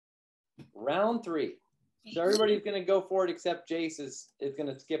round 3. So everybody's going to go for it except Jace is going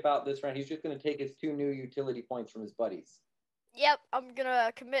to skip out this round. He's just going to take his 2 new utility points from his buddies. Yep, I'm going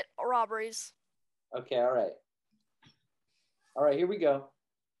to commit robberies. Okay, all right. All right, here we go.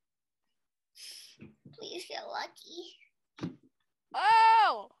 Please get lucky.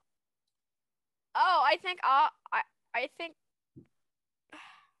 Oh! Oh, I think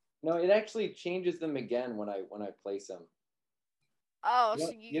No, it actually changes them again when I place them. Oh, you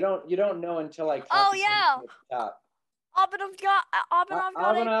so you don't know until I count. Oh yeah. At the top. Abanov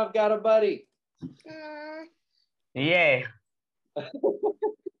got a buddy. Yeah.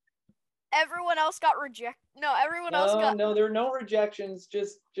 Everyone else got rejected. No, everyone else got. No, there are no rejections.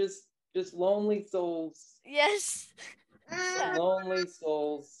 Just lonely souls. Yes. Lonely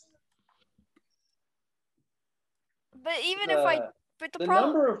souls. But even but the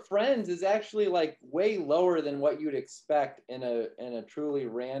number of friends is actually like way lower than what you'd expect in a truly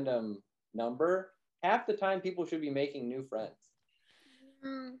random number. Half the time, people should be making new friends.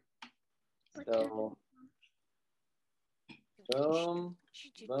 So, boom,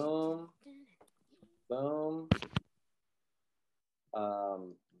 boom, boom,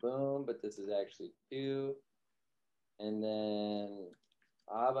 boom. But this is actually 2, and then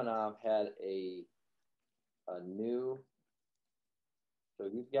Abanov had a new. So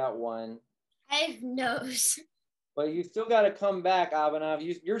he's got 1. I have nose. But you still got to come back, Abanov.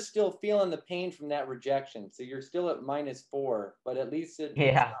 You're still feeling the pain from that rejection. So you're still at -4, but at least it's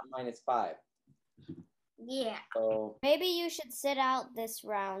not -5. Yeah. So maybe you should sit out this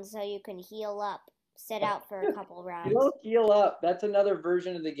round so you can heal up. Sit out for a couple rounds. You don't heal up. That's another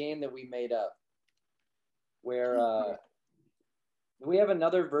version of the game that we made up. Where we have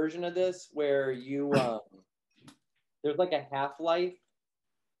another version of this where you there's like a half-life.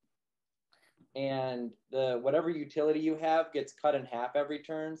 And whatever utility you have gets cut in half every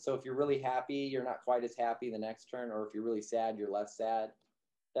turn. So if you're really happy, you're not quite as happy the next turn. Or if you're really sad, you're less sad.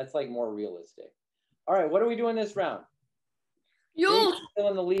 That's like more realistic. All right, what are we doing this round? Yo! Still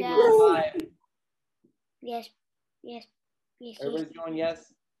in the lead with 5. Yes. Everybody's going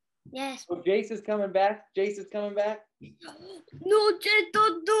yes? Yes. So Jace is coming back. Jace is coming back. No, Jace,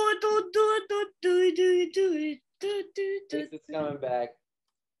 don't do it. Don't do it. Don't do it. Do it. Jace is coming back.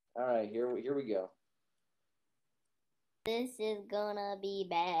 All right, here we go. This is gonna be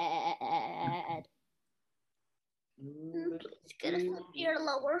bad. It's gonna flip your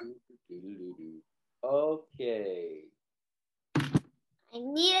lower. Okay. I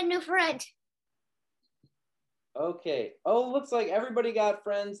need a new friend. Okay. Oh, looks like everybody got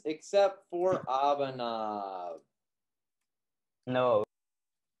friends except for Abanov. No.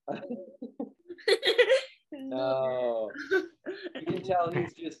 No. You can tell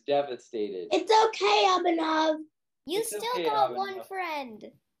he's just devastated. It's okay, Abanov. You still got 1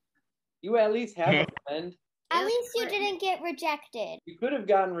 friend. You at least have a friend. At least you didn't get rejected. You could have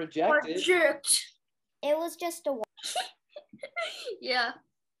gotten rejected. It was just a 1. Yeah.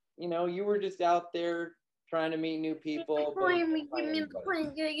 You know, you were just out there trying to meet new people. You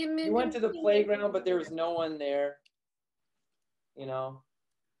went to the playground, but there was no one there. You know.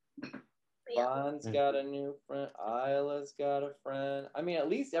 Vaughn's got a new friend. Aila's got a friend. I mean, at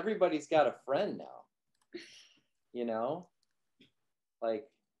least everybody's got a friend now. You know?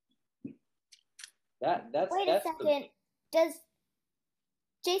 Like, that's... Wait a second. Does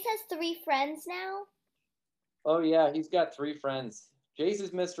Jace has 3 friends now? Oh, yeah, he's got 3 friends. Jace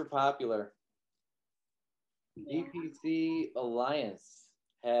is Mr. Popular. Yeah. DPC Alliance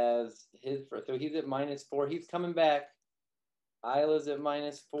has his... So he's at -4. He's coming back. Aila's at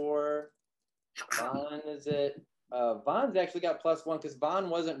 -4. Vaughn is at Vaughn's actually got +1 because Vaughn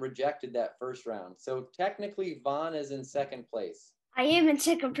wasn't rejected that first round. So technically Vaughn is in 2nd place. I am in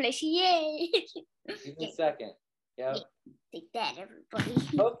 2nd place. Yay! He's in 2nd. Yep. Take that, everybody.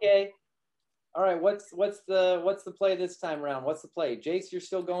 Okay. All right, what's the play this time around? What's the play? Jace, you're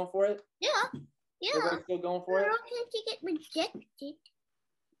still going for it? Yeah. Everybody's still going for it? I don't have to get rejected.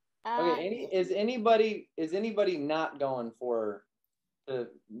 Okay, is anybody not going for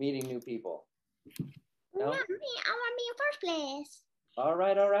meeting new people? No? Not me. I want to be in 1st place. All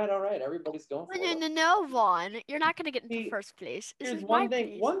right. Everybody's going for it. No, Vaughn. You're not going to get into 1st place. Here's one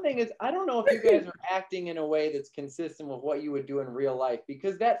thing. One thing is, I don't know if you guys are acting in a way that's consistent with what you would do in real life,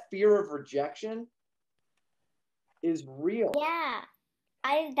 because that fear of rejection is real. Yeah.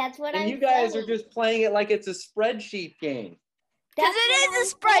 That's what And you guys are just playing it like it's a spreadsheet game. Because it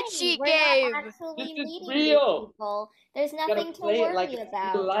is a spreadsheet game. It's real. People. There's nothing to worry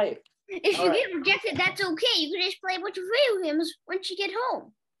about. Life. If you get rejected, that's okay. You can just play a bunch of video games once you get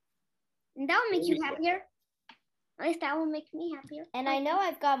home. And that'll make you happier. At least that will make me happier. And I know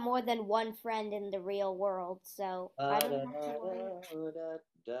I've got more than one friend in the real world, so I don't have to worry.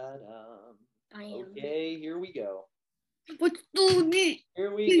 Okay, here we go. Let's do this.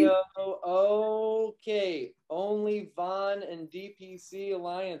 Here we go. Okay, only Vaughn and DPC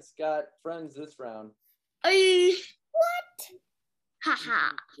Alliance got friends this round. What?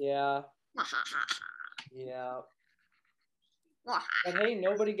 Haha. Yeah. Yeah. But hey,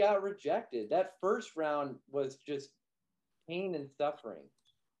 nobody got rejected. That first round was just pain and suffering.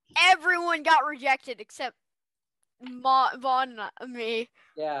 Everyone got rejected except Vaughn and me.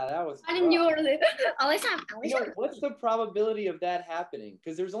 Yeah, that was. I didn't do it. What's the probability of that happening?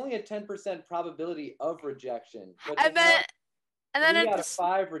 Because there's only a 10% probability of rejection. But And then 3 at out the of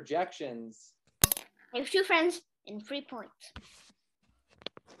 5 rejections. I have 2 friends and 3 points.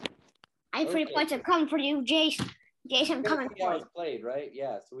 I have 3 Okay. points. I'm coming for you, Jace. Jace, I'm We're gonna coming see how for it's you. played, right?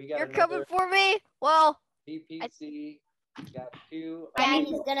 Yeah. So we got You're another coming for me? Well, DPC. Got 2. Yeah,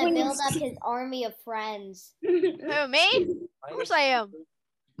 he's gonna build up his army of friends. who, me? Of course I am.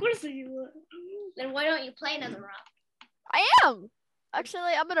 Of course you would. Then why don't you play another round? I am.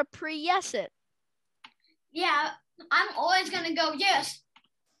 Actually, I'm gonna pre-yes it. Yeah, I'm always gonna go yes.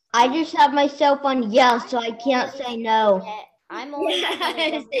 I just have myself on yes, so I can't say no. I'm always gonna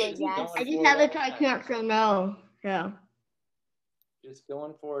go for yes. I just have it so I can't say no. Yeah. Just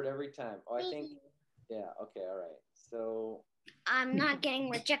going for it every time. Oh, I think. Yeah. Okay. All right. So. I'm not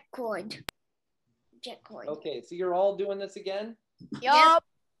getting rejected. Okay. So you're all doing this again? Yup.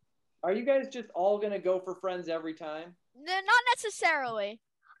 Are you guys just all gonna go for friends every time? No, not necessarily.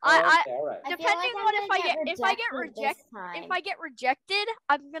 Oh, okay, all right. I feel Depending like I'm on gonna if I get rejected,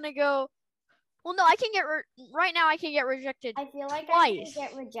 I'm gonna go. Well, no, I can get right now. I can get rejected. I feel like twice. I'm gonna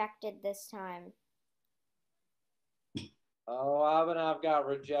get rejected this time. Oh, Abhinav got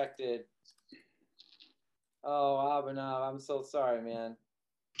rejected. Oh, Abhinav, I'm so sorry, man.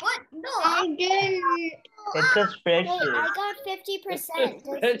 What? No, I didn't. It's a Wait, spreadsheet. I got 50%.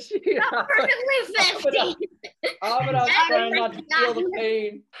 not perfectly 50. Abhinav's trying not to feel the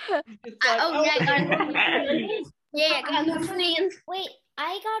pain. It's like, I got no friends. Wait,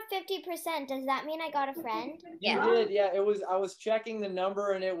 I got 50%. Does that mean I got a friend? You did, yeah. It was. I was checking the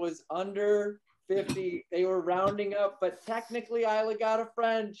number, and it was under 50. They were rounding up, but technically, Aila got a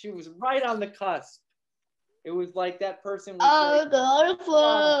friend. She was right on the cusp. It was like that person. I got a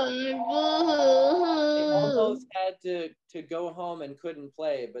They friend. almost had to go home and couldn't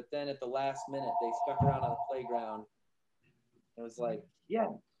play, but then at the last minute, they stuck around on the playground. It was like, yeah.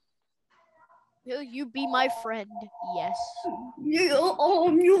 Will you be my friend? Yes.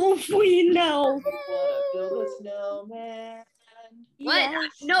 I'm your friend now. You wanna build a snowman? What?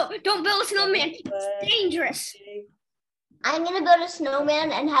 Yes. No, don't build a snowman. It's dangerous. I'm gonna build a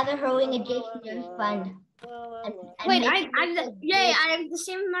snowman and have it hurling a Jason as fun. Wait, I have the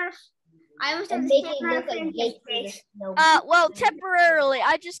same amount of. I almost have the same amount of friends as Jace. Well, temporarily,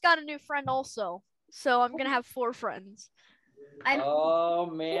 I just got a new friend also, so I'm gonna have 4 friends. Oh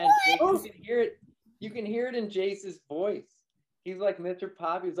man, Jace, you can hear it. You can hear it in Jace's voice. He's like Mr.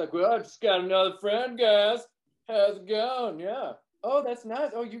 Poppy. He's like, well, I just got another friend, guys. How's it going? Yeah. Oh, that's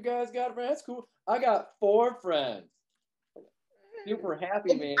nice. Oh, you guys got a friend. That's cool. I got 4 friends. Super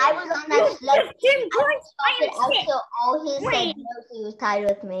happy, man. I was on that sled. I saw all his like knows he was tied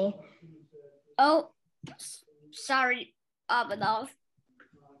with me. Oh, sorry, Abhinav.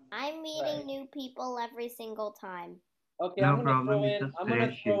 I'm meeting new people every single time. Okay, No I'm gonna problem, throw in. it's a I'm gonna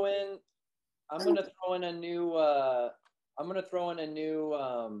spreadsheet. throw in. I'm gonna throw in a new. I'm gonna throw in a new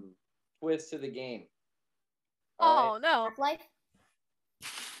twist to the game. All Oh no. Half-Life?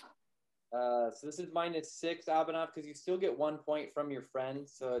 So this is -6, Abhinav, because you still get 1 point from your friend,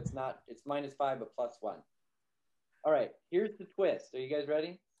 so it's not. It's -5 but +1. All right, here's the twist. Are you guys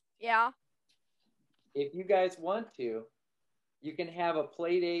ready? Yeah. If you guys want to, you can have a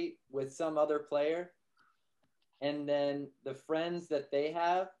play date with some other player, and then the friends that they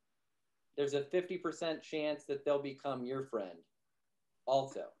have, there's a 50% chance that they'll become your friend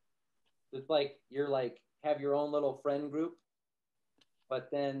also. It's like you're like have your own little friend group,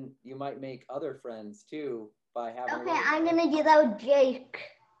 but then you might make other friends too by having. Okay, I'm gonna do that with Jace.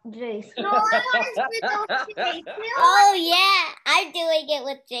 No, I want to do those. Oh yeah, I'm doing it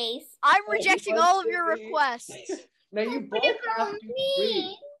with Jace. I'm Oh, rejecting you all want of your to be- requests. Now you both have to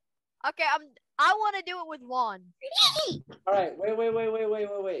agree. Okay, I want to do it with Vaughn. All right, wait.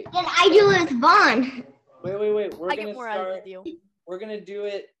 Then I do it with Vaughn. Wait. We're I gonna get more out of start. the deal. We're gonna do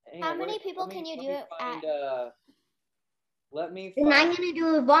it. Hang How on, many let people me- can you let do me it find, Let me. Then I'm Find, gonna do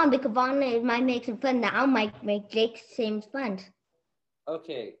it with Vaughn because Vaughn might make some fun. Now might make Jake's same fun.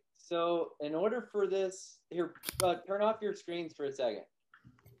 okay, So in order for this, here, turn off your screens for a second.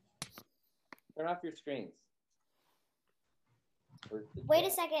 Turn off your screens. Wait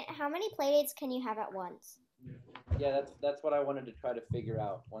a second. How many playdates can you have at once? Yeah, that's what I wanted to try to figure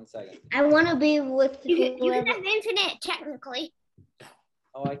out. 1 second. I want to be with You whoever. can have infinite, technically.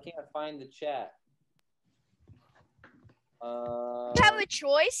 Oh, I can't find the chat. Do you have a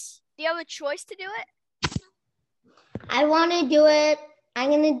choice? Do you have a choice to do it? I want to do it. I'm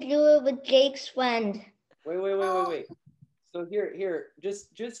going to do it with Jake's friend. Wait. So here, just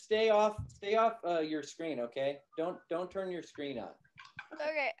stay off your screen, okay? Don't turn your screen on.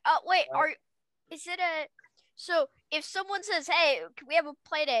 Okay. Wait. Is it a? So if someone says, "Hey, can we have a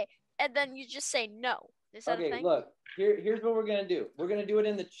play date?" and then you just say no, is that a thing? Okay. Look, here's what we're gonna do. We're gonna do it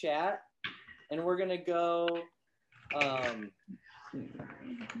in the chat, and we're gonna go. I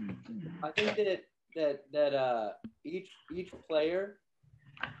think that each player,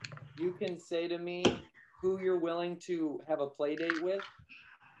 you can say to me who you're willing to have a play date with.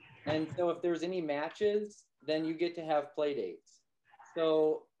 And so if there's any matches, then you get to have play dates.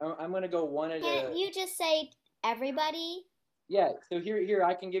 So I'm going to go one at a... Can't you just say everybody? Yeah, so here,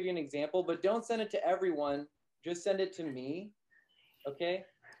 I can give you an example, but don't send it to everyone. Just send it to me, okay?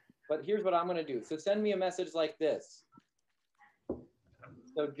 But here's what I'm going to do. So send me a message like this.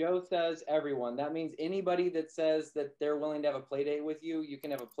 So Joe says everyone. That means anybody that says that they're willing to have a play date with you, you can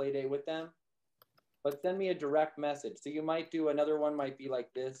have a play date with them. But send me a direct message. So you might do, another one might be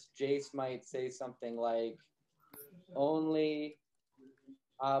like this. Jace might say something like, only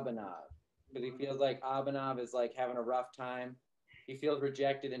Abhinav. Because he feels like Abhinav is like having a rough time. He feels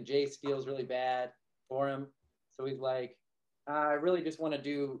rejected and Jace feels really bad for him. So he's like, I really just want to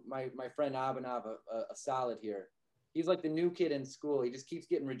do my friend Abhinav a solid here. He's like the new kid in school. He just keeps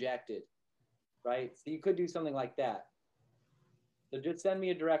getting rejected, right? So you could do something like that. So just send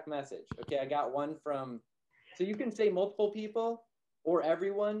me a direct message. Okay, I got one from, so you can say multiple people or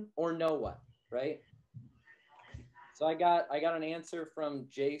everyone or no one, right? So I got an answer from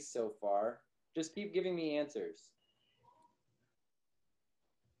Jace so far. Just keep giving me answers.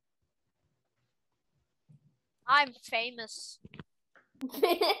 I'm famous.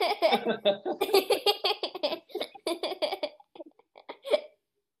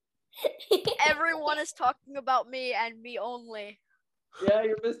 Everyone is talking about me and me only. Yeah,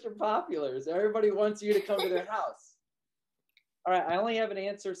 you're Mr. Popular. So everybody wants you to come to their house. All right, I only have an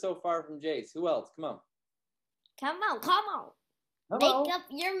answer so far from Jace. Who else? Come on. Come on. Make up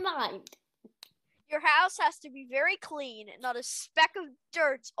your mind. Your house has to be very clean, not a speck of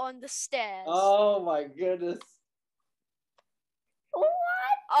dirt on the stairs. Oh my goodness. What?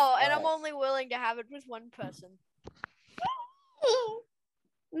 Oh, and I'm only willing to have it with one person.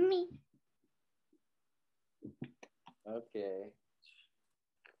 Me. Okay.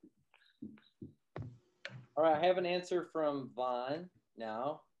 All right, I have an answer from Vaughn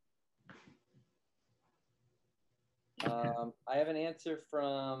now. I have an answer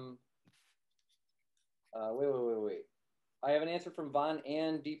from, wait. I have an answer from Vaughn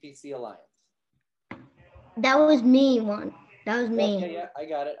and DPC Alliance. That was me one. That was me. Yeah, I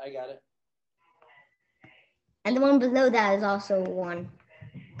got it. And the one below that is also one.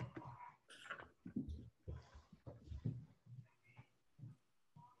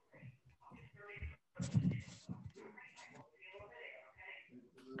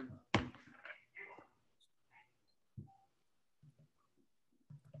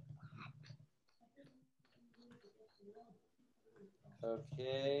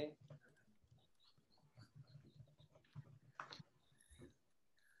 Okay.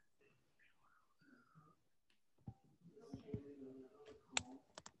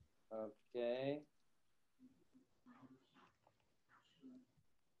 Okay.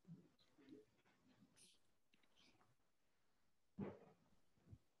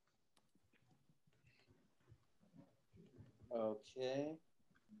 Okay.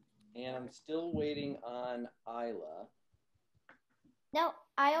 And I'm still waiting on Aila. No,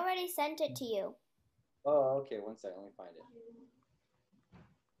 I already sent it to you. Oh, okay. 1 second. Let me find it.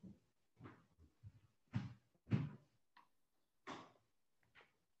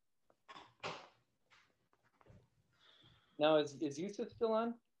 Now, is Yusuf still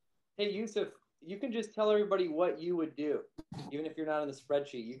on? Hey, Yusuf, you can just tell everybody what you would do. Even if you're not in the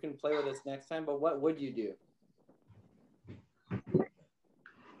spreadsheet, you can play with us next time, but what would you do?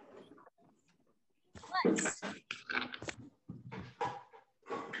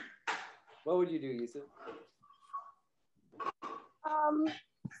 What would you do, Yusuf?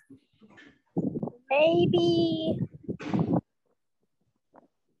 Maybe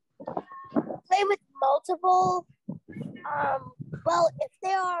play with multiple Well, if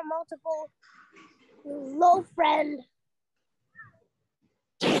there are multiple low friend.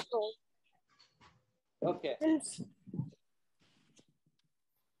 Okay. All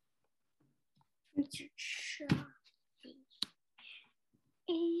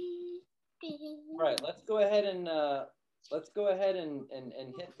right, let's go ahead and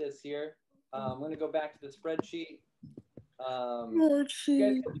hit this here. I'm going to go back to the spreadsheet. You guys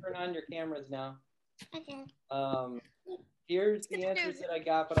can turn on your cameras now. Okay. Here's the answers that I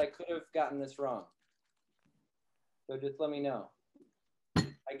got, but I could have gotten this wrong. So just let me know.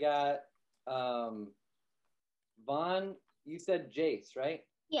 I got Vaughn, you said Jace, right?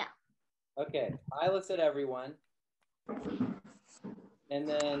 Yeah. Okay. Isla said everyone. And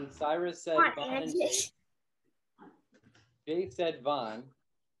then Cyrus said Vaughn and Jace. Jace said Vaughn.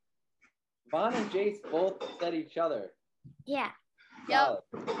 Vaughn and Jace both said each other. Yeah. Yep.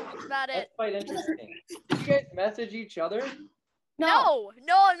 That's about it. That's quite interesting. Did you guys message each other? No,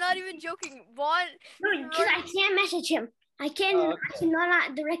 I'm not even joking. Vaughn. No, because I can't message him. I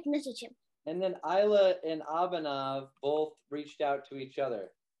cannot direct message him. And then Isla and Abhinav both reached out to each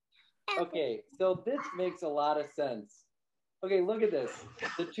other. Okay, so this makes a lot of sense. Okay, look at this.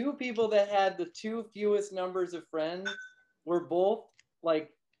 The two people that had the two fewest numbers of friends were both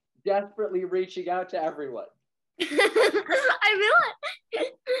like desperately reaching out to everyone. I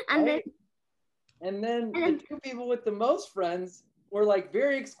realize. And then the two people with the most friends were like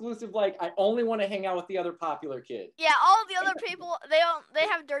very exclusive, like I only want to hang out with the other popular kid. Yeah, all the other people they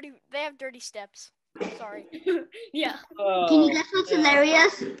have dirty steps. Sorry. Yeah. Can you guess what's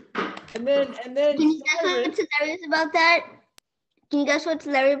hilarious? And then Can you guess what's hilarious about that? Can you guess what's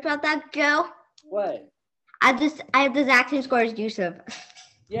hilarious about that, Joe? What? I have the exact same score as Yusuf.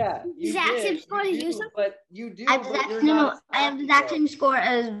 Yeah, you did. But you do. I have the exact same score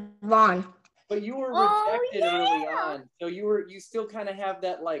as Vaughn. But you were rejected early on, so you still kind of have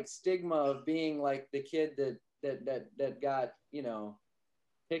that like stigma of being like the kid that got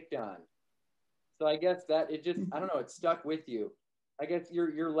picked on. So I guess that it just I don't know, it stuck with you. I guess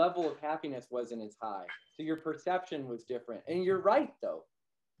your level of happiness wasn't as high, so your perception was different. And you're right though,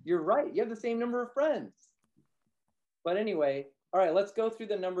 you're right. You have the same number of friends. But anyway, all right, let's go through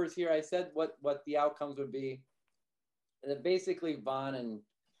the numbers here. I said what the outcomes would be. And basically, Vaughn and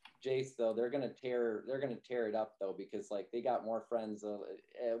Jace though they're gonna tear it up though because like they got more friends.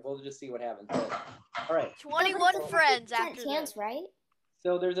 We'll just see what happens. All right, 21 friends after chance, right?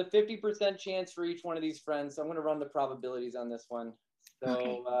 So there's a 50% chance for each one of these friends. So I'm gonna run the probabilities on this one.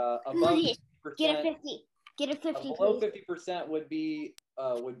 So above 50%, get a 50. Get a 50. Below 50% would be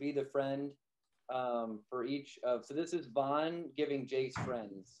the friend for each of. So this is Vaughn giving Jace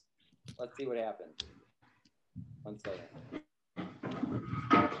friends. Let's see what happens. 1 second.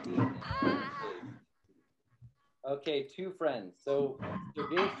 Okay, 2 friends. So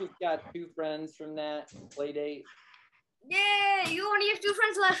Jace just got 2 friends from that play date. Yeah, you only have 2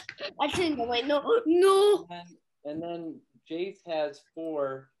 friends left. Actually, no, wait, no. And then Jace has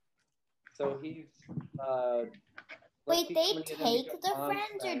 4. So he's Wait, they take the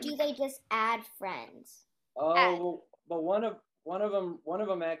friends or do they just add friends? Oh, but one of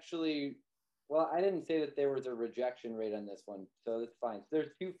them actually. Well, I didn't say that there was a rejection rate on this one, so that's fine. So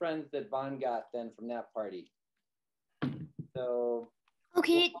there's 2 friends that Vaughn got then from that party. So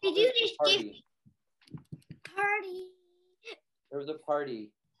okay, did you just give party? There was a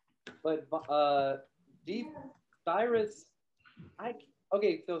party, but Cyrus.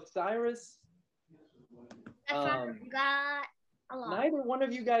 So Cyrus. got a lot. Neither one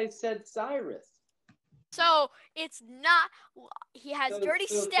of you guys said Cyrus. So it's not. He has dirty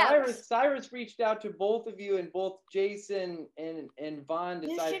steps. Cyrus reached out to both of you, and both Jason and Vaughn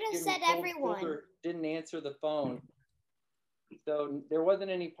decided you should have said everyone. Didn't answer the phone. So there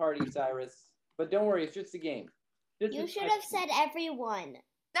wasn't any party, Cyrus. But don't worry, it's just a game. You should have said everyone.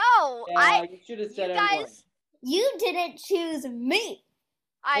 No, you should have said everyone. You didn't choose me.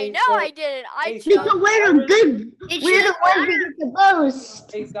 I know I didn't. Because we're the ones who get the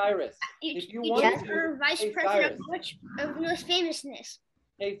most. Hey Cyrus, if you want to, vice president of most famousness.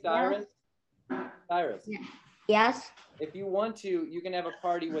 Hey Cyrus, Cyrus. Yes. If you want to, you can have a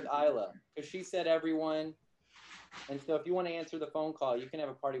party with Isla because she said everyone. And so if you want to answer the phone call, you can have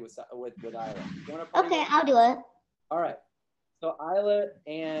a party with Isla. You want a party Okay, I'll do it. All right. So Isla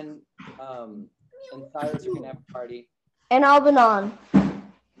and Cyrus are gonna have a party. And Albanon.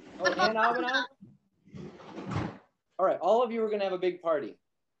 Oh, and Abhinav? All right, all of you are gonna have a big party.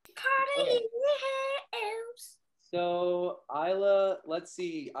 Party. Okay. So Isla, let's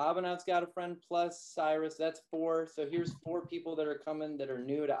see. Abhinav's got a friend plus Cyrus. That's 4. So here's 4 people that are coming that are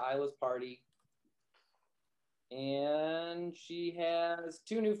new to Isla's party. And she has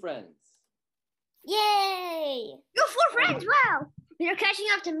 2 new friends. Yay! You have 4 friends. Wow, you're catching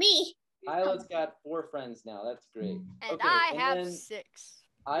up to me. Isla's got 4 friends now. That's great. And Okay, I and have then 6.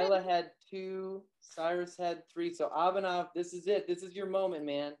 Isla had 2. Cyrus had 3. So Abhinav, this is it. This is your moment,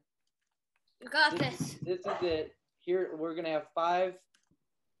 man. You got this. This is it. Here we're gonna have 5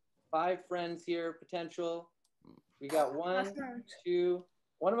 friends here potential. We got 1, 2.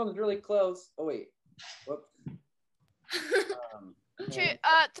 One of them is really close. Oh wait. Whoops.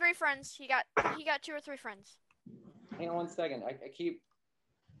 3 friends. He got 2 or 3 friends. Hang on one second. I keep.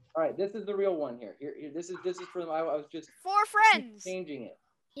 All right, this is the real one here. Here, this is for them. I was just 4 friends. changing it.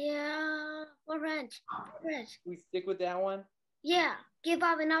 Yeah, 4 friends. We stick with that one. Yeah, give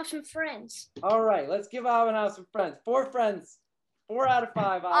Abhinav some friends. All right, let's give Abhinav some friends. 4 friends. 4 out of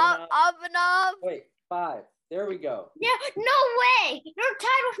 5. Abhinav. Abhinav. Wait, 5. There we go. Yeah, no way. You're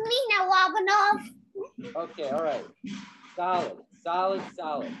tied with me now, Abhinav. Okay, all right.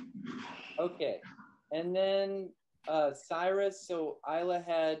 Solid. Okay, and then Cyrus. So Isla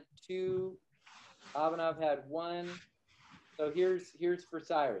had 2. Abhinav had 1. So here's for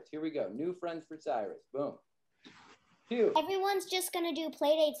Cyrus. Here we go. New friends for Cyrus. Boom. 2. Everyone's just gonna do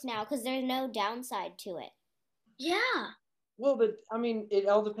playdates now because there's no downside to it. Yeah. Well, it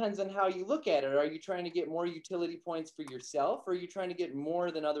all depends on how you look at it. Are you trying to get more utility points for yourself, or are you trying to get more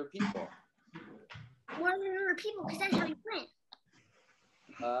than other people? More than other people, because that's how you win.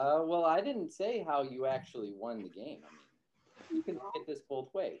 Well, I didn't say how you actually won the game. You can look at this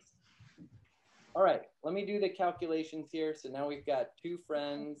both ways. All right, let me do the calculations here. So now we've got 2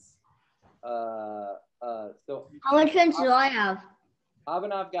 friends. So How many friends do I have?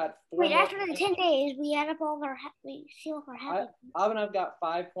 Abhinav got 4. Wait, after the 10 days, we add up all our we see all our happy. Abhinav got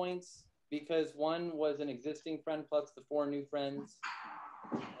 5 points because 1 was an existing friend plus the 4 new friends.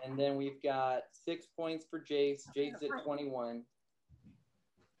 And then we've got 6 points for Jace. Jace is at 21.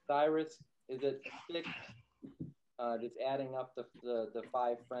 Cyrus is at 6. Just adding up the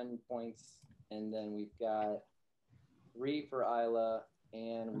 5 friend points. And then we've got 3 for Isla.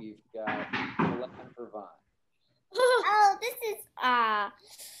 And we've got 11 for Vaughn. Oh, this is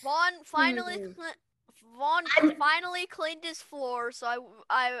Vaughn finally cleaned his floor, so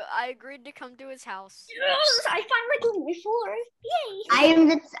I agreed to come to his house. Yes, I finally cleaned my floor. Yay!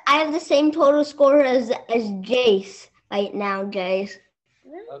 I have the same total score as Jace right now, Jace.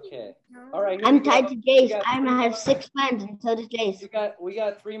 Okay. All right. I'm tied to Jace. I have 6 friends, and so does Jace. We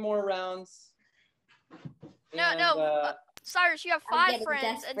got 3 more rounds. No. Cyrus, you have 5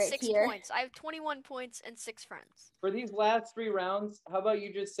 friends and 6 here. points. I have 21 points and 6 friends. For these last 3 rounds, how about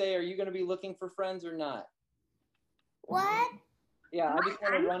you just say, are you going to be looking for friends or not? what? Yeah, I just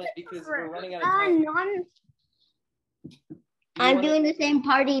want to run it because we're running out of time. I'm doing the same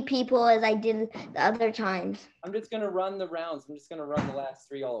party people as I did the other times. I'm just going to run the rounds. I'm just going to run the last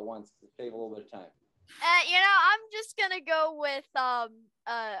 3 all at once to save a little bit of time. I'm just gonna go with I'm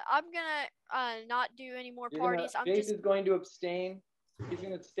gonna not do any more parties. Jace is going to abstain. He's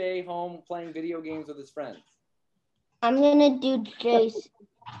going to stay home playing video games with his friends. I'm going to do Jace.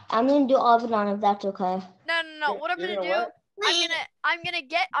 I'm going to do Abhinav if that's okay. No. What I'm gonna do? I'm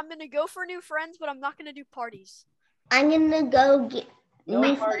gonna go for new friends, but I'm not gonna do parties. I'm going to go get No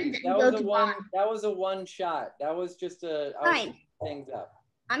new parties. friends and go to Vaughn. That was a one shot. That was just I was Fine. things up.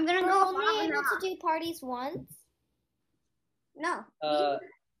 I'm gonna We're go only able Abhinav. to do parties once. No.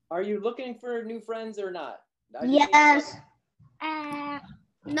 Are you looking for new friends or not? Yes.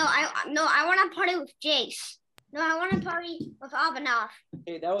 No, I want to party with Jace. No, I want to party with Abhinav.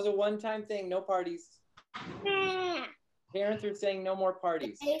 Okay, that was a one-time thing. No parties. Nah. Parents are saying no more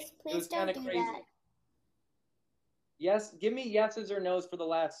parties. Jace, It was please don't kind do of crazy. that. Yes, give me yeses or nos for the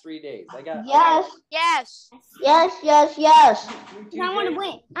last 3 days. I got Yes. Yes. Yes, yes, yes. You two, I want to Jace.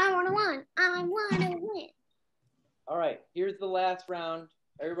 win. I want to win. I want to win. All right, here's the last round.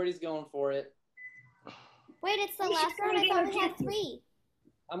 Everybody's going for it. Wait, it's the We should last one. I try to thought get we had objectives. 3.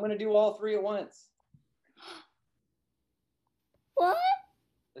 I'm going to do all 3 at once. What?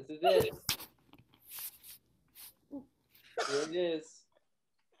 This is it. Here it is.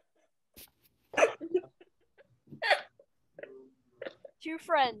 Two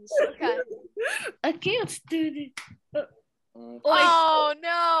friends. Okay. I can't do this. Okay. Oh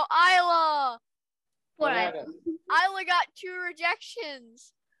no, Isla. What What? happened? Isla got 2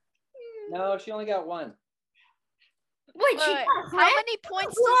 rejections. No, she only got 1. Wait, she Wait, got a how friend? many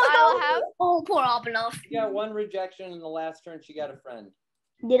points does Isla have? Oh, poor Abhinav. She got 1 rejection in the last turn. She got a friend.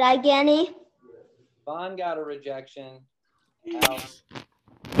 Did I get any? Vaughn got a rejection. Out.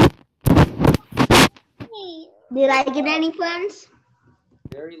 Did I get any friends?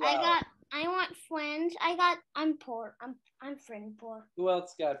 Very I loud. got I want friends. I'm poor. I'm friend poor. Who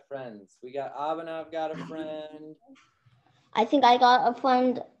else got friends? We got Abhinav got a friend. I think I got a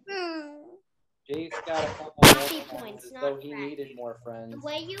friend. Jace got a couple Happy more points, friends, not so he friends. needed more friends. The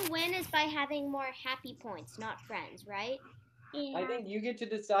way you win is by having more happy points, not friends, right? Yeah. I think you get to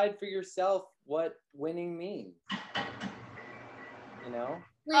decide for yourself what winning means. You know?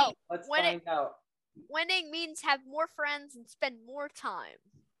 Oh, Let's winning, find out. winning means have more friends and spend more time.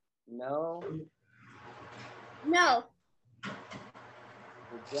 No. No.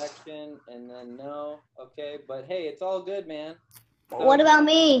 Rejection and then no. Okay, but hey, it's all good, man. So What about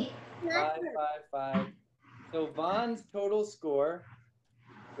me? 5, 5, 5. So Vaughn's total score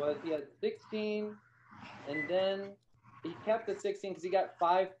was he had 16, and then he kept the 16 because he got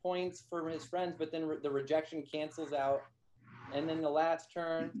 5 points from his friends, but then the rejection cancels out. And then the last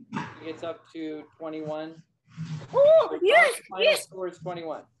turn, he gets up to 21. Oh, So yes, Vaughn's final score is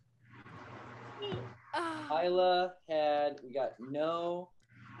 21. Aila we got no,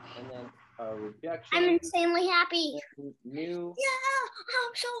 and then rejection. I'm insanely happy. New. Yeah,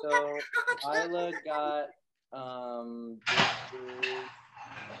 I'm so happy. So Aila got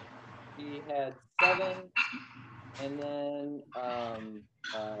he had 7, and then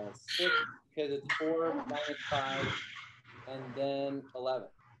 6 because it's 4 minus 5, and then 11.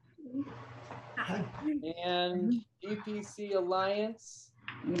 And GPC Alliance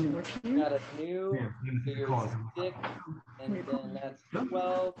got a new, so you're 6, and then that's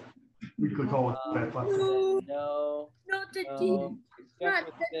 12. No. Not the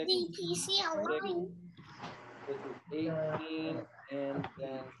DPC Alliance. This is 18 and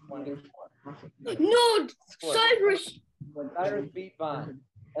then 24. No, Cyrus. Cyrus beat Vaughn,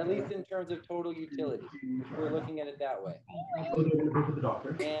 at least in terms of total utility. We're looking at it that way.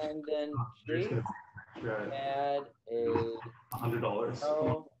 And then Jake had a $100.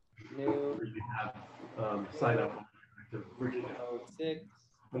 no, new, Sign up. 6.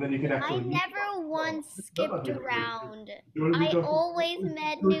 And then you can I actually. never once skipped around. I always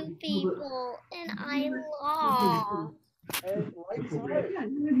met new people and I lost. And life's hard.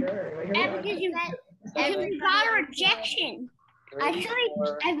 And because you got a rejection. Actually,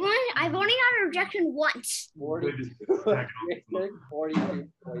 34, I've only got a rejection once. 42. 42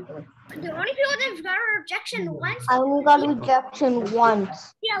 points. The only people that've got a rejection once I only got rejection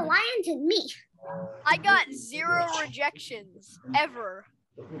once. the Alliance and me. I got 0 rejections ever.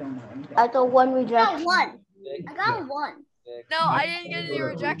 I got 1 I got rejection. one. I got one. No, I didn't get any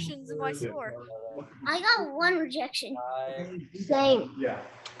rejections in my score. I got one rejection. 5, Same. Yeah.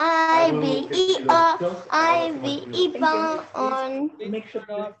 I-V-E-R, on. Make sure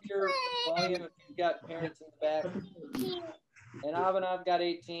turn off your volume if you've got parents in the back. And Abhinav got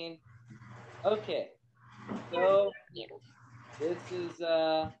 18. Okay. So this is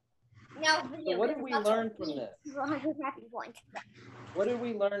No, so what did we learn from this? 100 happy points. What did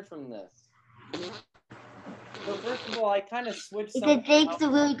we learn from this? So first of all, I kind of switched Is something it Jake's up. a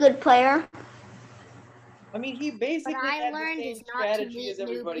really good player? I mean, he basically What I had the learned same is not to strategy meet as new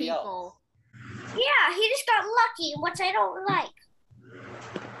everybody else. people. Yeah, he just got lucky, which I don't like.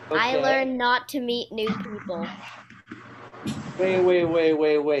 I Okay. learned not to meet new people.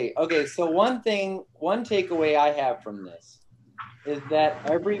 Wait. Okay, so one takeaway I have from this is that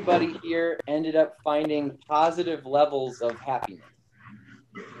everybody here ended up finding positive levels of happiness.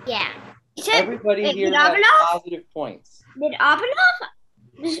 Yeah. Everybody Wait, here did had Abhinav? positive points. Did Abhinav?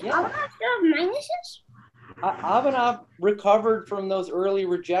 Does Yeah. Abhinav still have minuses? Abhinav recovered from those early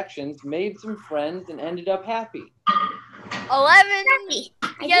rejections, made some friends, and ended up happy. 11. Happy.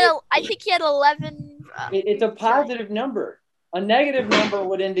 I think he had 11. It's a positive number. A negative number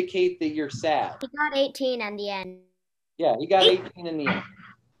would indicate that you're sad. He got 18 in the end. Yeah, he got 18 in the end.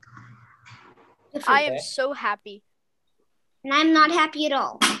 I am so happy. And I'm not happy at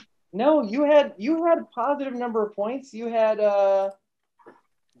all. No, you had a positive number of points. You had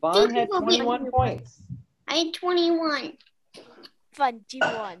Vaughn had 21 points. I had 21.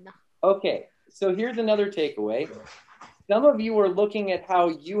 21. Okay, so here's another takeaway. Some of you are looking at how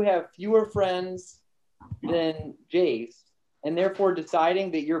you have fewer friends than Jace, and therefore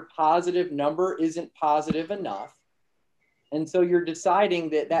deciding that your positive number isn't positive enough. And so you're deciding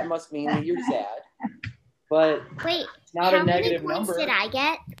that that must mean that you're sad. But Wait, it's not how a many negative points number. did I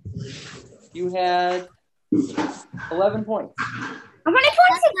get? You had 11 points. How many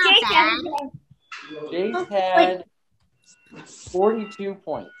points did That's Jake not have? Jace had 42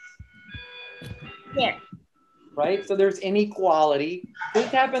 points. There. Right? So there's inequality. This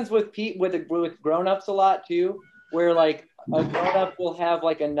happens with grown-ups a lot too, where like a grown-up will have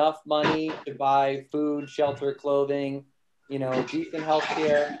like enough money to buy food, shelter, clothing, decent health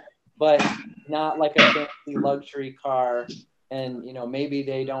care. but not like a fancy luxury car. And, you know, maybe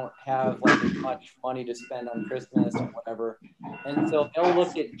they don't have like as much money to spend on Christmas or whatever. And so they'll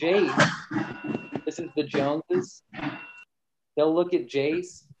look at Jace. This is the Joneses. They'll look at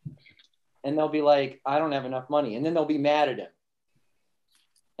Jace and they'll be like, I don't have enough money. And then they'll be mad at him.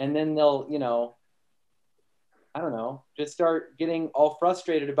 And then they'll, you know, I don't know, just start getting all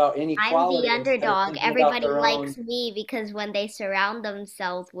frustrated about inequality. I'm the underdog. Everybody likes me because when they surround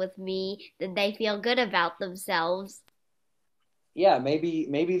themselves with me, then they feel good about themselves. Yeah, maybe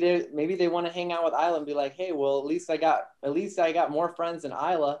they want to hang out with Aila and be like, hey, well, at least I got more friends than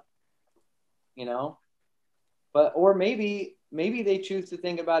Aila, you know. But or maybe they choose to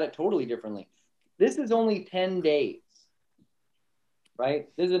think about it totally differently. This is only 10 days, right?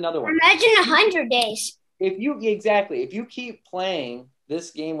 This is another one. Imagine 100 days. If you keep playing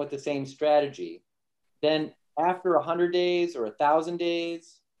this game with the same strategy, then after 100 days or 1,000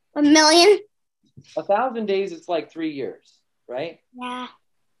 days, 1,000,000, 1,000 days, it's like 3 years, right? Yeah.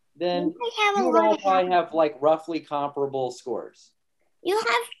 Then you would all probably have like roughly comparable scores. You'll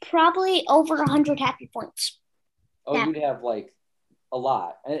have probably over 100 happy points. Oh, you'd have like a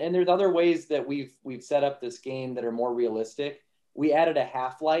lot. And there's other ways that we've set up this game that are more realistic. We added a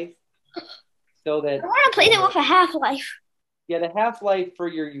half-life so that I want to play that with a half-life. Yeah, the half-life for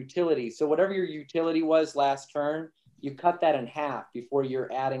your utility. So whatever your utility was last turn, you cut that in half before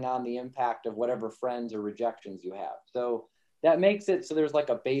you're adding on the impact of whatever friends or rejections you have. So that makes it so there's like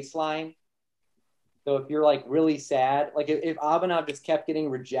a baseline. So if you're like really sad, like if Abhinav just kept getting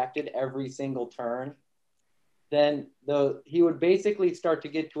rejected every single turn, then he would basically start to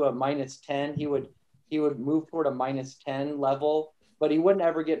get to a -10. He would move toward a -10 level, but he wouldn't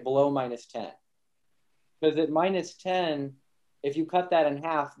ever get below -10. Because at -10, if you cut that in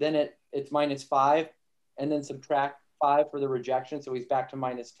half, then it's -5, and then subtract 5 for the rejection, so he's back to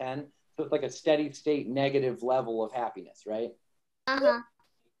 -10. So it's like a steady state negative level of happiness, right?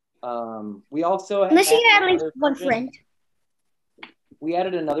 We also unless you had like one friend. We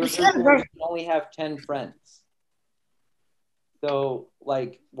added another version where you can only have 10 friends. So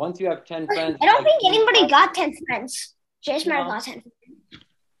like once you have 10 friends, I don't think anybody got 10 friends. Jace might have got 10 friends.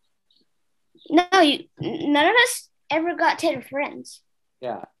 No, none of us ever got 10 friends.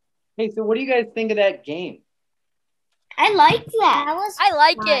 Yeah. Hey, so what do you guys think of that game? I like that. I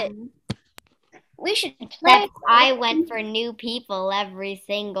like it. We should play. I went for new people every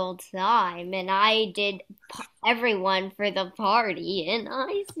single time, and I did everyone for the party, and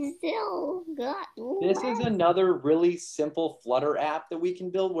I still got This is another really simple Flutter app that we can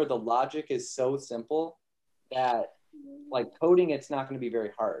build where the logic is so simple that like coding it's not going to be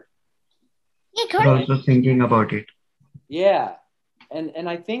very hard. Yeah, I was also thinking about it. Yeah. And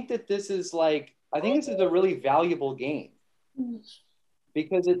I think that this is a really valuable game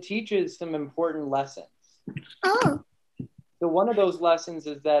because it teaches some important lessons. Oh. So one of those lessons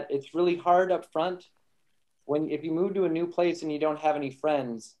is that it's really hard up front if you move to a new place and you don't have any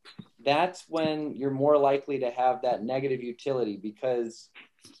friends, that's when you're more likely to have that negative utility because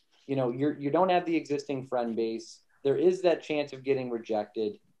you know you don't have the existing friend base. There is that chance of getting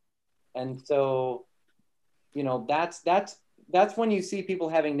rejected. And so, you know, that's when you see people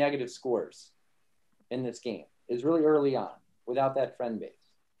having negative scores in this game is really early on without that friend base.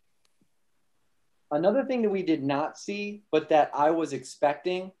 Another thing that we did not see, but that I was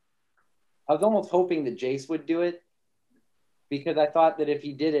expecting, I was almost hoping that Jace would do it because I thought that if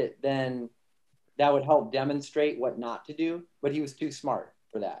he did it, then that would help demonstrate what not to do, but he was too smart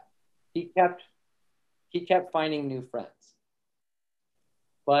for that. He kept finding new friends.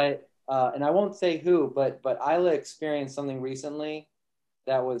 But and I won't say who, but Aila experienced something recently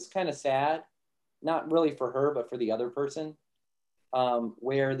that was kind of sad, not really for her, but for the other person,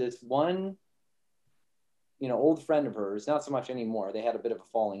 where this one, you know, old friend of hers, not so much anymore, they had a bit of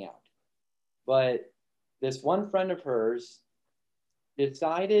a falling out, but this one friend of hers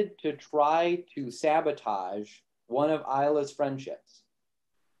decided to try to sabotage one of Aila's friendships.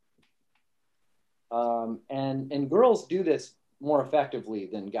 And girls do this more effectively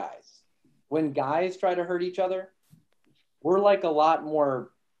than guys. When guys try to hurt each other, we're like a lot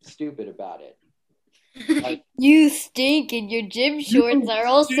more stupid about it. Like, you stink and your gym shorts are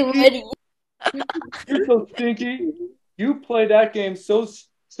all sweaty. You're so stinky. You play that game so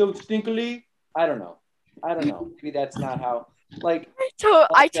stinkily. I don't know. Maybe that's not how. Like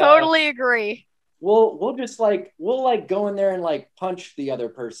I totally agree. We'll go in there and like punch the other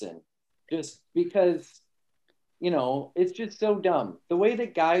person just because. You know, it's just so dumb. The way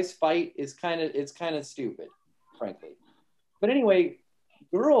that guys fight is kind of stupid, frankly. But anyway,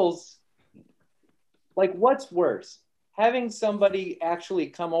 girls, like, what's worse, having somebody actually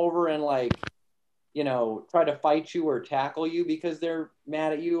come over and like, you know, try to fight you or tackle you because they're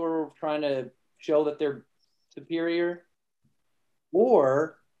mad at you or trying to show that they're superior,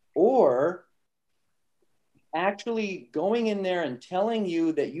 or actually going in there and telling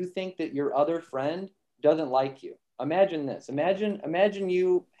you that you think that your other friend doesn't like you. Imagine this. Imagine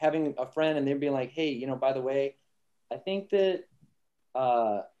you having a friend and they're being like, hey, you know, by the way, I think that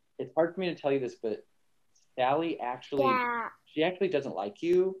it's hard for me to tell you this, but Sally actually, she actually doesn't like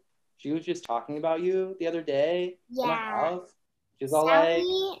you. She was just talking about you the other day in our house. She's all like,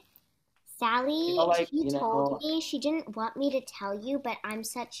 Sally, like, she you know, told me she didn't want me to tell you, but I'm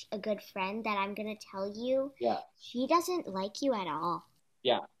such a good friend that I'm going to tell you. Yeah. She doesn't like you at all.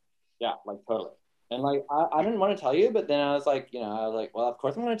 Yeah, like totally. And like, I didn't want to tell you, but then I was like, you know, I was like, well, of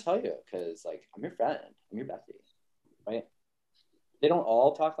course I'm going to tell you because like, I'm your friend. I'm your bestie, right? They don't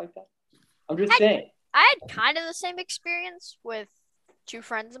all talk like that. I'm just saying. I had kind of the same experience with two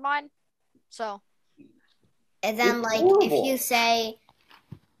friends of mine. So. And then It's like, horrible. if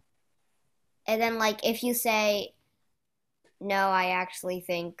you say, no, I actually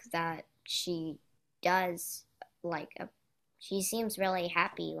think that she does like, she seems really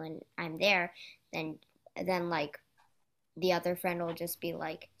happy when I'm there, then like, the other friend will just be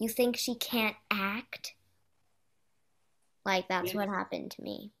like, you think she can't act? Like, that's what happened to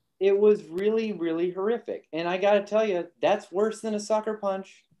me. It was really, really horrific. And I got to tell you, that's worse than a sucker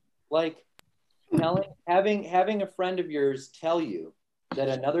punch. Like having a friend of yours tell you that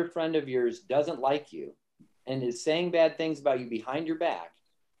another friend of yours doesn't like you and is saying bad things about you behind your back,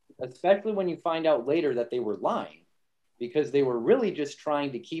 especially when you find out later that they were lying because they were really just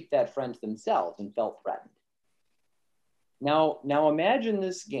trying to keep that friend to themselves and felt threatened. Now imagine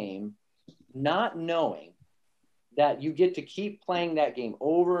this game not knowing that you get to keep playing that game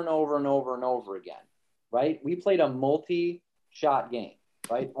over and over and over and over again, right? We played a multi-shot game,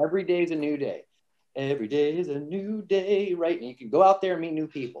 right? Every day is a new day. Every day is a new day, right? And you can go out there and meet new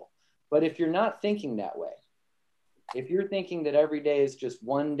people. But if you're not thinking that way, if you're thinking that every day is just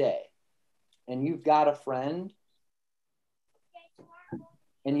one day and you've got a friend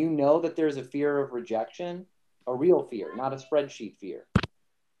and you know that there's a fear of rejection, a real fear, not a spreadsheet fear,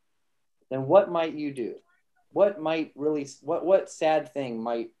 then what might you do? What sad thing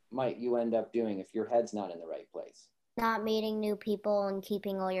might you end up doing if your head's not in the right place? Not meeting new people and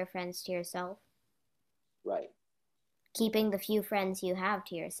keeping all your friends to yourself. Right. Keeping the few friends you have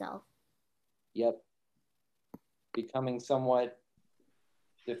to yourself. Yep. Becoming somewhat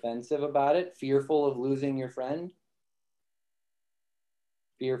defensive about it, fearful of losing your friend.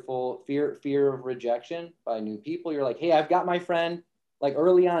 Fear of rejection by new people. You're like, hey, I've got my friend. Like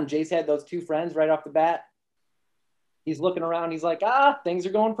early on, Jace had those two friends right off the bat. He's looking around. He's like, things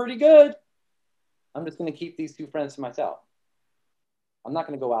are going pretty good. I'm just going to keep these two friends to myself. I'm not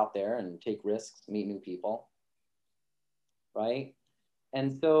going to go out there and take risks, meet new people. Right?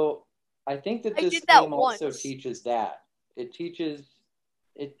 And so I think that this game also teaches that. It teaches.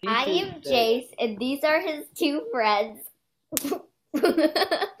 I am Jace, and these are his two friends.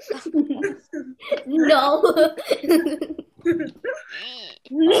 No.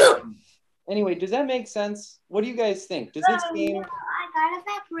 Anyway, does that make sense? What do you guys think? Does this game? No, I got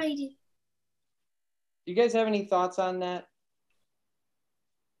evaporated. Do you guys have any thoughts on that?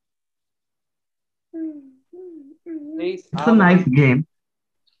 It's a nice game.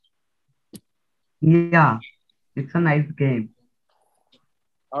 Yeah, it's a nice game.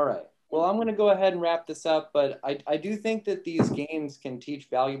 All right. Well, I'm going to go ahead and wrap this up, but I do think that these games can teach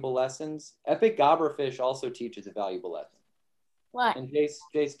valuable lessons. Epic Gobberfish also teaches a valuable lesson. What? And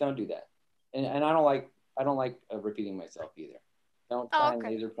Jace, don't do that. And I don't like repeating myself either. Don't shine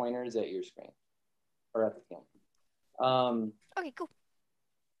laser pointers at your screen or at the camera. Okay, cool.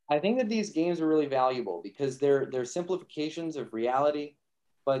 I think that these games are really valuable because they're simplifications of reality,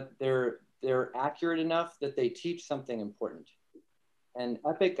 but they're accurate enough that they teach something important. And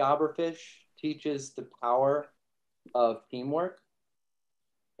Epic Gobberfish teaches the power of teamwork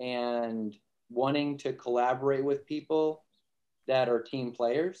and wanting to collaborate with people that are team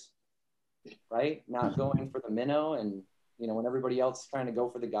players, right? Not going for the minnow and, you know, when everybody else is trying to go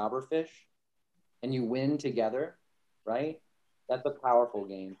for the gobberfish and you win together, right? That's a powerful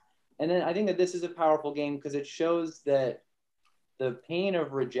game. And then I think that this is a powerful game because it shows that the pain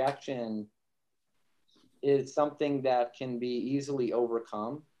of rejection is something that can be easily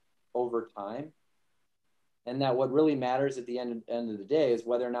overcome over time. And that what really matters at the end of the day is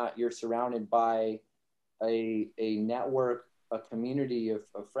whether or not you're surrounded by a network, a community of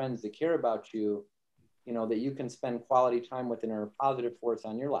friends that care about you, you know, that you can spend quality time with and are a positive force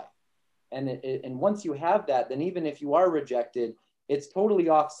on your life. And once you have that, then even if you are rejected, it's totally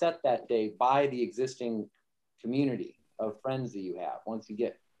offset that day by the existing community of friends that you have. Once you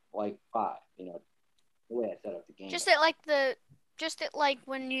get like 5, you know, the way I set up the game. Just like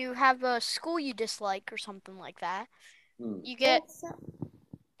when you have a school you dislike or something like that, you get,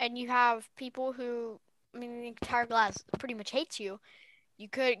 and you have people who, I mean, the entire class pretty much hates you. You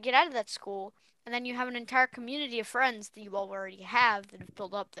could get out of that school, and then you have an entire community of friends that you already have that have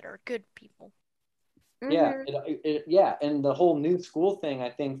built up that are good people. Yeah, yeah, and the whole new school thing, I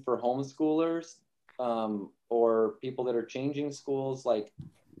think for homeschoolers or people that are changing schools, like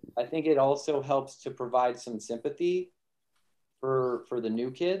I think it also helps to provide some sympathy for the new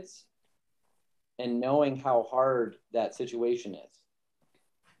kids and knowing how hard that situation is.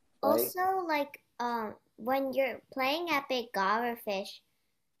 Right? Also, like when you're playing at Big Fish,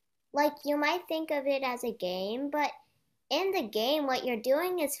 like you might think of it as a game, but in the game, what you're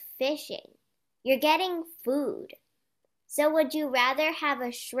doing is fishing. You're getting food. So would you rather have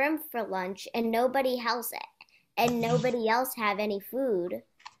a shrimp for lunch and nobody else have any food,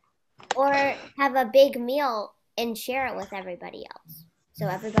 or have a big meal and share it with everybody else so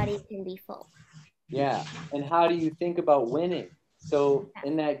everybody can be full? Yeah, and how do you think about winning? So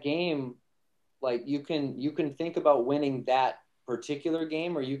in that game, like you can think about winning that particular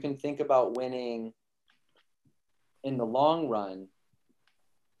game, or you can think about winning in the long run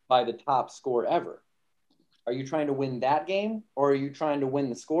by the top score ever. Are you trying to win that game, or are you trying to win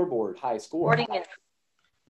the scoreboard high score?